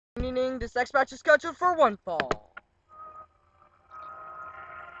This next match is scheduled for one fall.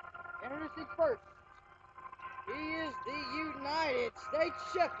 Introducing first, he is the United States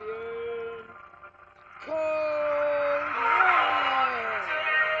champion, Code Red.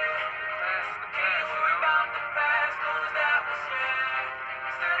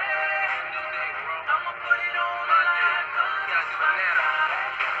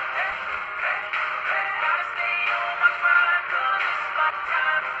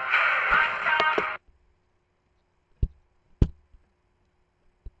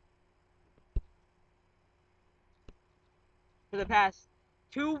 For the past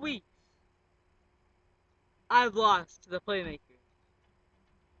 2 weeks, I've lost to the Playmaker.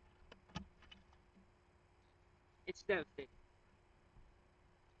 It's devastating.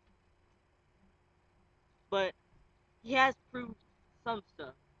 But he has proved some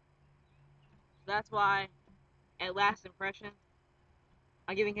stuff. So that's why, at last impression,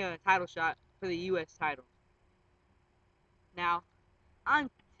 I'm giving him a title shot for the U.S. title. Now, I'm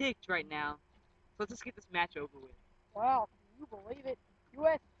ticked right now, so let's just get this match over with. Wow, can you believe it?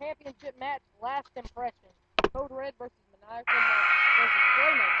 U.S. Championship match, last impression. Code Red versus Maniacal versus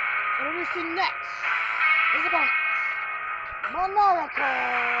Playmaker. Introducing next is about Maniacal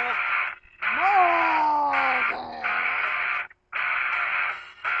Marvin.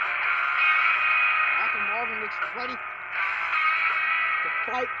 Maniacal Marvin looks ready to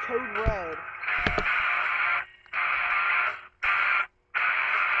fight Code Red.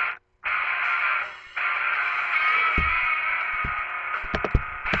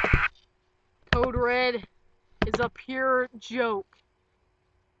 Code Red is a pure joke.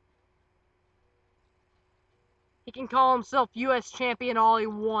 He can call himself U.S. champion all he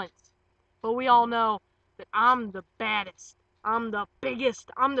wants, but we all know that I'm the baddest, I'm the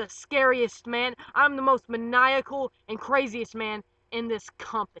biggest, I'm the scariest man, I'm the most maniacal and craziest man in this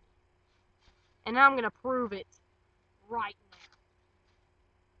company. And I'm gonna prove it right now.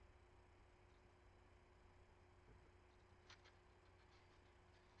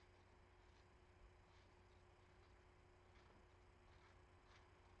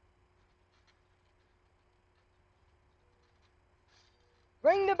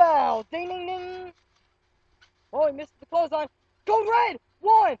 Ring the bell. Ding, ding, ding. Oh, he missed the clothesline. Code Red.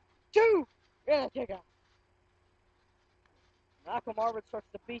 1, 2. Yeah, kick out. Maniacal Marvin starts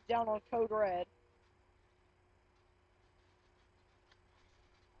to beat down on Code Red.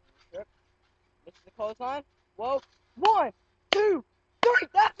 Strip. Misses the clothesline. Whoa. 1, 2, 3.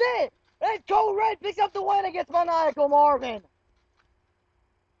 That's it. And Code Red picks up the win against Maniacal Marvin.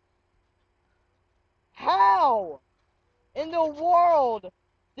 How in the world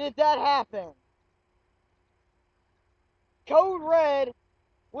did that happen? Code Red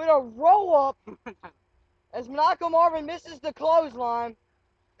with a roll-up as Maniacal Marvin misses the clothesline.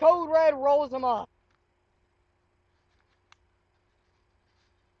 Code Red rolls him up.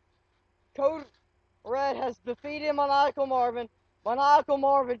 Code Red has defeated Maniacal Marvin. Maniacal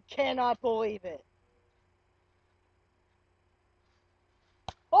Marvin cannot believe it.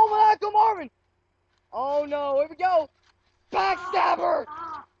 Oh, Maniacal Marvin! Oh no, here we go! Backstabber!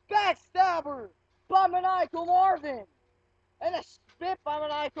 Backstabber by Maniacal Marvin! And a spit by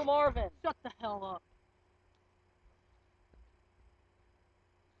Maniacal Marvin. Shut the hell up.